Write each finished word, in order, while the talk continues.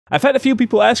I've had a few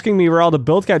people asking me where all the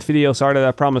build guide videos are that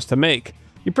I promised to make.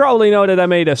 You probably know that I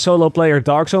made a solo player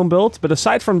Dark Zone build, but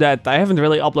aside from that, I haven't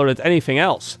really uploaded anything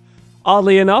else.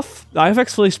 Oddly enough, I've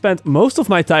actually spent most of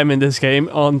my time in this game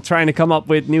on trying to come up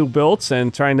with new builds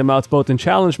and trying them out both in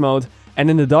challenge mode and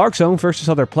in the Dark Zone versus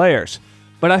other players.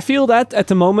 But I feel that at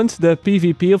the moment the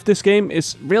PvP of this game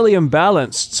is really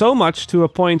imbalanced, so much to a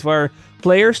point where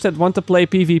players that want to play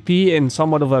PvP in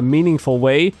somewhat of a meaningful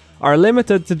way are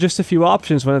limited to just a few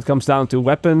options when it comes down to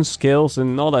weapons, skills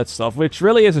and all that stuff, which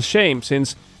really is a shame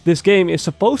since this game is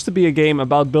supposed to be a game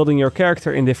about building your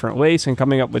character in different ways and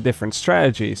coming up with different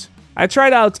strategies. I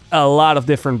tried out a lot of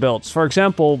different builds. For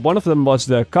example, one of them was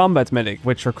the combat medic,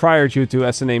 which required you to,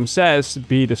 as the name says,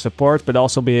 be the support but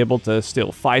also be able to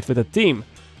still fight with a team.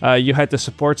 You had the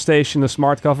support station, the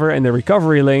smart cover and the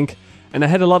recovery link, and I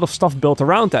had a lot of stuff built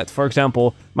around that. For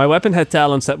example, my weapon had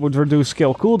talents that would reduce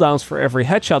skill cooldowns for every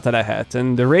headshot that I had,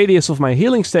 and the radius of my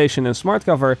healing station and smart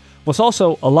cover was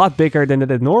also a lot bigger than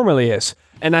it normally is.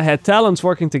 And I had talents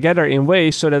working together in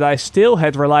ways so that I still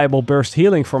had reliable burst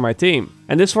healing for my team.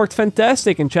 And this worked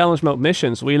fantastic in challenge mode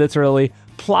missions. We literally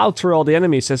plowed through all the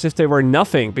enemies as if they were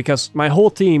nothing, because my whole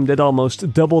team did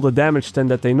almost double the damage than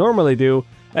that they normally do,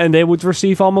 and they would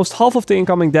receive almost half of the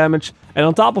incoming damage, and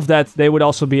on top of that they would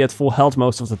also be at full health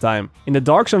most of the time. In the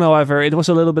Dark Zone, however, it was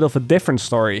a little bit of a different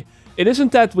story. It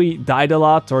isn't that we died a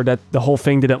lot, or that the whole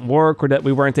thing didn't work, or that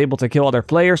we weren't able to kill other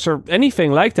players, or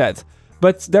anything like that.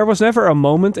 But there was never a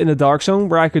moment in the Dark Zone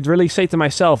where I could really say to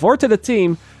myself or to the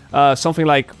team something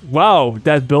like, wow,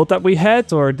 that build that we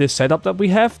had or this setup that we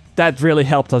have, that really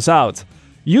helped us out.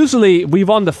 Usually we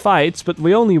won the fights, but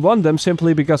we only won them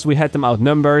simply because we had them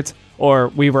outnumbered, or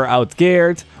we were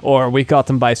outgeared, or we caught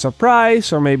them by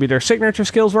surprise, or maybe their signature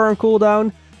skills were on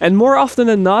cooldown. And more often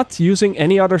than not, using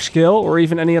any other skill or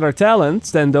even any other talent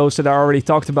than those that I already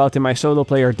talked about in my solo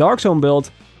player Dark Zone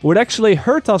build would actually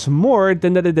hurt us more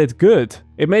than that it did good.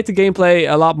 It made the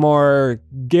gameplay a lot more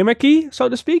gimmicky, so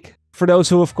to speak. For those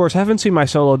who of course haven't seen my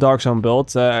solo Dark Zone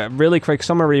build, a really quick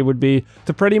summary would be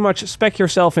to pretty much spec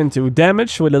yourself into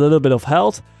damage with a little bit of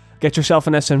health, get yourself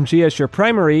an SMG as your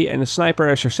primary and a sniper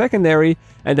as your secondary,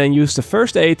 and then use the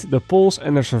first aid, the pulse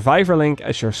and the survivor link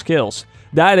as your skills.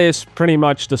 That is pretty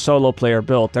much the solo player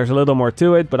build. There's a little more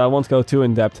to it, but I won't go too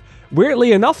in depth.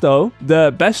 Weirdly enough though,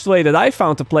 the best way that I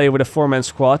found to play with a 4-man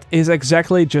squad is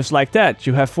exactly just like that.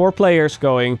 You have 4 players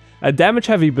going a damage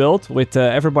heavy build with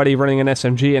everybody running an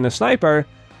SMG and a sniper.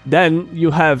 Then you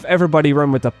have everybody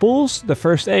run with the pulse, the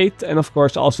first aid and of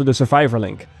course also the survivor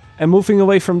link. And moving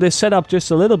away from this setup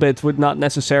just a little bit would not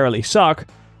necessarily suck,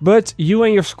 but you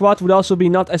and your squad would also be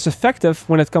not as effective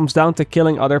when it comes down to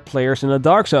killing other players in the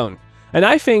Dark Zone. And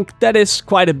I think that is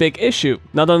quite a big issue.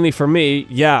 Not only for me,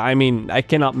 yeah, I mean, I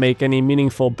cannot make any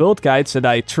meaningful build guides that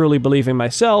I truly believe in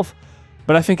myself,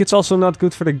 but I think it's also not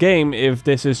good for the game if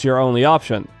this is your only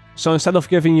option. So instead of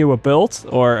giving you a build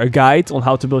or a guide on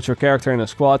how to build your character in a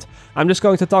squad, I'm just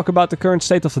going to talk about the current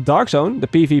state of the Dark Zone, the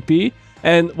PvP,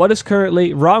 and what is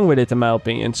currently wrong with it in my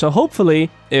opinion. So hopefully,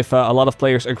 if a lot of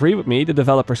players agree with me, the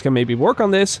developers can maybe work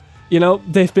on this. You know,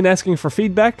 they've been asking for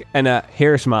feedback, and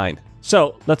here's mine.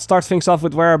 So, let's start things off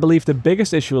with where I believe the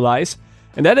biggest issue lies,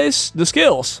 and that is the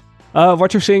skills.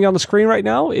 What you're seeing on the screen right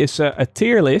now is a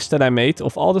tier list that I made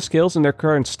of all the skills in their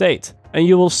current state. And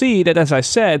you will see that, as I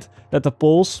said, that the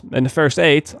pulse and the first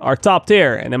aid are top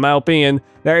tier, and in my opinion,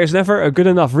 there is never a good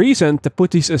enough reason to put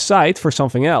these aside for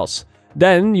something else.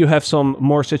 Then you have some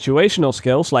more situational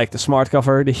skills like the smart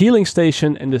cover, the healing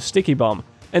station and the sticky bomb.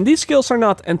 And these skills are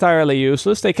not entirely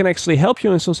useless, they can actually help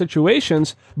you in some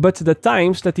situations, but the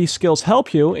times that these skills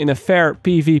help you in a fair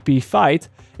PvP fight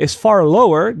is far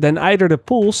lower than either the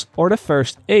pulse or the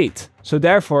first aid. So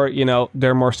therefore, you know,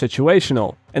 they're more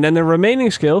situational. And then the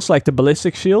remaining skills like the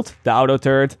ballistic shield, the auto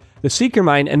turret, the seeker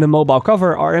mine and the mobile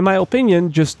cover are in my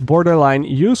opinion just borderline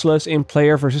useless in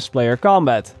player versus player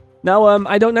combat. Now,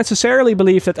 I don't necessarily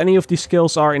believe that any of these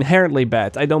skills are inherently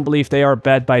bad. I don't believe they are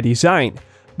bad by design.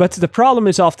 But the problem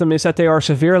is often that they are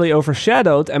severely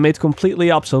overshadowed and made completely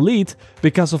obsolete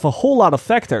because of a whole lot of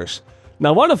factors.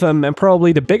 Now one of them, and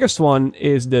probably the biggest one,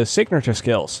 is the signature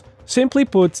skills. Simply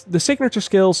put, the signature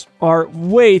skills are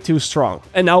way too strong.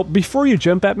 And now, before you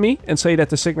jump at me and say that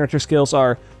the signature skills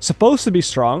are supposed to be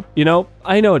strong, you know,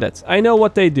 I know that. I know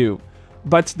what they do.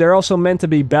 But they're also meant to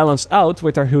be balanced out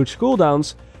with their huge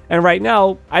cooldowns. And right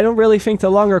now, I don't really think the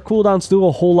longer cooldowns do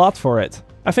a whole lot for it.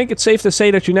 I think it's safe to say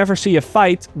that you never see a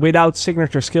fight without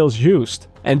signature skills used.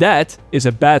 And that is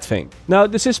a bad thing. Now,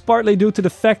 this is partly due to the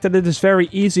fact that it is very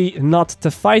easy not to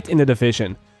fight in the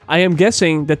division. I am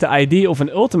guessing that the idea of an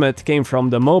ultimate came from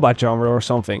the MOBA genre or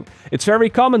something. It's very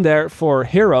common there for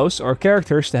heroes or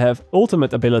characters to have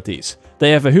ultimate abilities.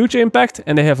 They have a huge impact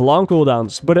and they have long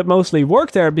cooldowns, but it mostly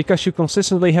works there because you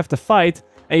consistently have to fight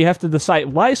and you have to decide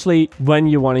wisely when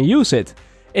you want to use it.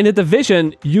 In the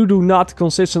Division, you do not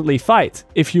consistently fight.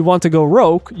 If you want to go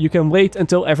rogue, you can wait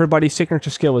until everybody's signature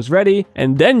skill is ready,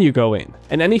 and then you go in.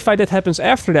 And any fight that happens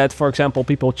after that, for example,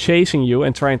 people chasing you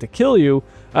and trying to kill you,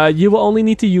 you will only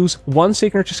need to use one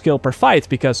signature skill per fight,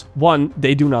 because 1,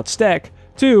 they do not stack,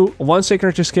 2, one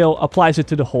signature skill applies it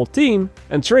to the whole team,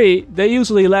 and 3, they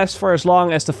usually last for as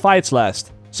long as the fights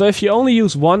last. So if you only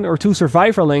use 1 or 2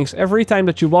 survivor links every time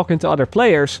that you walk into other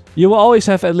players, you will always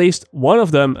have at least one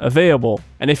of them available.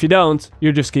 And if you don't,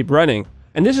 you just keep running.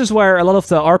 And this is where a lot of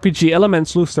the RPG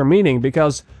elements lose their meaning,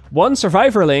 because one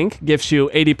survivor link gives you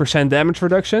 80% damage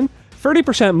reduction,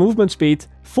 30% movement speed,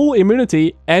 full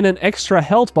immunity, and an extra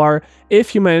health bar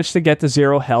if you manage to get to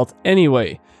 0 health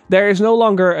anyway. There is no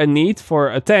longer a need for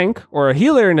a tank or a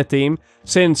healer in the team,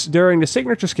 since during the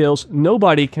signature skills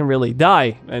nobody can really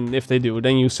die, and if they do,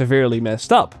 then you severely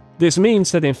messed up. This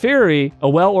means that in theory, a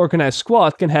well-organized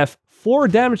squad can have 4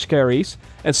 damage carries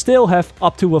and still have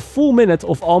up to a full minute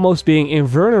of almost being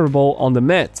invulnerable on the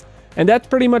mat. And that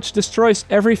pretty much destroys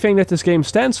everything that this game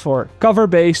stands for,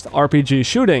 cover-based RPG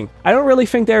shooting. I don't really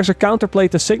think there's a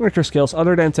counterplay to signature skills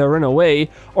other than to run away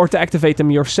or to activate them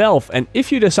yourself, and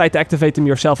if you decide to activate them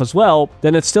yourself as well,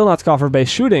 then it's still not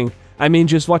cover-based shooting. I mean,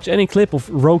 just watch any clip of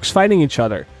rogues fighting each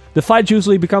other. The fight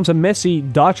usually becomes a messy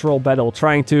dodge roll battle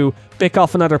trying to pick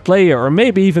off another player or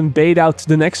maybe even bait out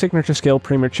the next signature skill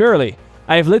prematurely.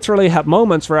 I have literally had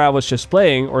moments where I was just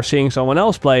playing or seeing someone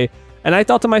else play, and I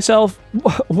thought to myself,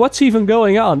 what's even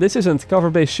going on? This isn't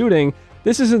cover-based shooting,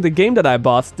 this isn't the game that I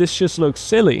bought, this just looks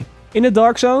silly. In the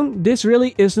Dark Zone, this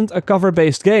really isn't a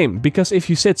cover-based game, because if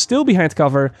you sit still behind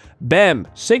cover, bam,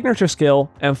 signature skill,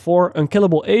 and 4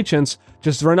 unkillable agents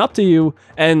just run up to you,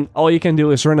 and all you can do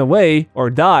is run away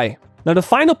or die. Now the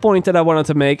final point that I wanted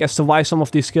to make as to why some of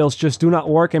these skills just do not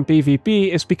work in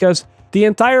PvP is because the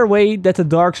entire way that the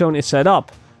Dark Zone is set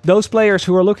up. Those players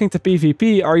who are looking to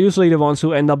PvP are usually the ones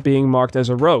who end up being marked as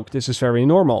a rogue. This is very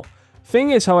normal. Thing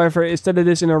is, however, is that it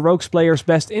is in a rogue's player's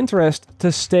best interest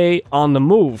to stay on the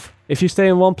move. If you stay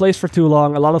in one place for too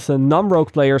long, a lot of the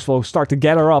non-rogue players will start to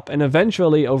gather up and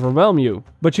eventually overwhelm you.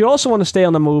 But you also want to stay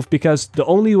on the move because the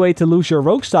only way to lose your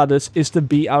rogue status is to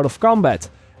be out of combat.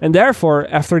 And therefore,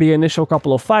 after the initial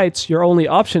couple of fights, your only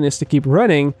option is to keep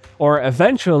running or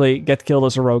eventually get killed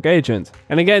as a rogue agent.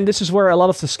 And again, this is where a lot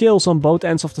of the skills on both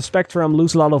ends of the spectrum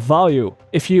lose a lot of value.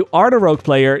 If you are the rogue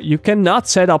player, you cannot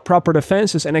set up proper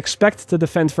defenses and expect to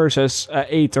defend versus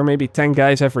 8 or maybe 10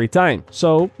 guys every time.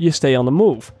 So you stay on the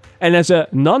move. And as a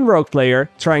non-rogue player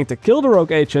trying to kill the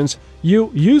rogue agents,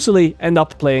 you usually end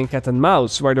up playing cat and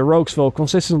mouse, where the rogues will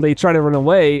consistently try to run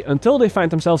away until they find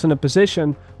themselves in a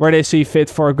position where they see fit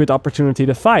for a good opportunity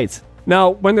to fight. Now,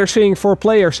 when they're seeing 4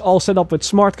 players all set up with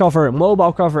smart cover,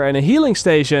 mobile cover and a healing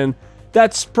station,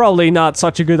 that's probably not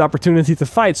such a good opportunity to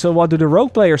fight, so what do the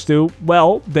rogue players do?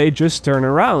 Well, they just turn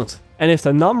around. And if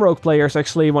the non-rogue players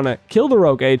actually want to kill the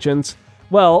rogue agents,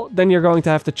 well, then you're going to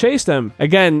have to chase them.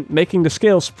 Again, making the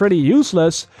skills pretty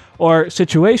useless or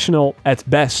situational at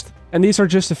best. And these are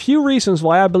just a few reasons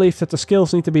why I believe that the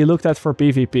skills need to be looked at for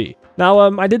PvP. Now,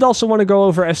 I did also want to go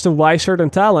over as to why certain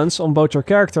talents on both your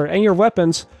character and your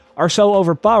weapons are so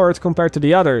overpowered compared to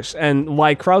the others, and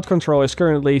why crowd control is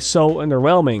currently so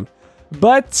underwhelming.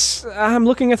 But I'm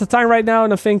looking at the time right now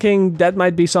and I'm thinking that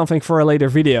might be something for a later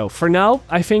video. For now,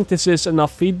 I think this is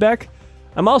enough feedback.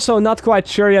 I'm also not quite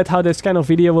sure yet how this kind of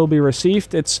video will be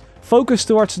received. It's focused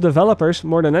towards the developers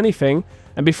more than anything.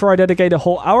 And before I dedicate a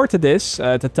whole hour to this,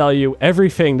 to tell you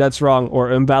everything that's wrong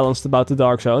or unbalanced about the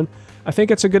Dark Zone, I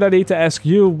think it's a good idea to ask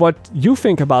you what you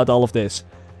think about all of this.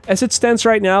 As it stands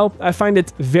right now, I find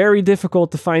it very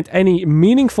difficult to find any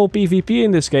meaningful PvP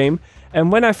in this game, and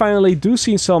when I finally do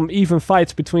see some even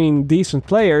fights between decent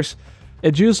players,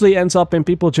 it usually ends up in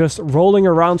people just rolling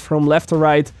around from left to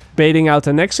right, baiting out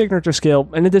the next signature skill,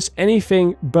 and it is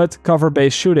anything but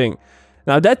cover-based shooting.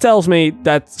 Now that tells me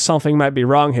that something might be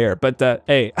wrong here, but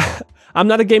hey, I'm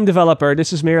not a game developer,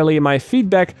 this is merely my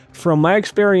feedback from my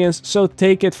experience, so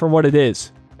take it for what it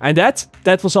is. And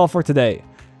that was all for today.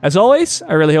 As always,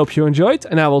 I really hope you enjoyed,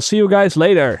 and I will see you guys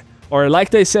later. Or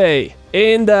like they say,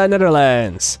 in the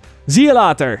Netherlands. Zie je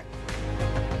later!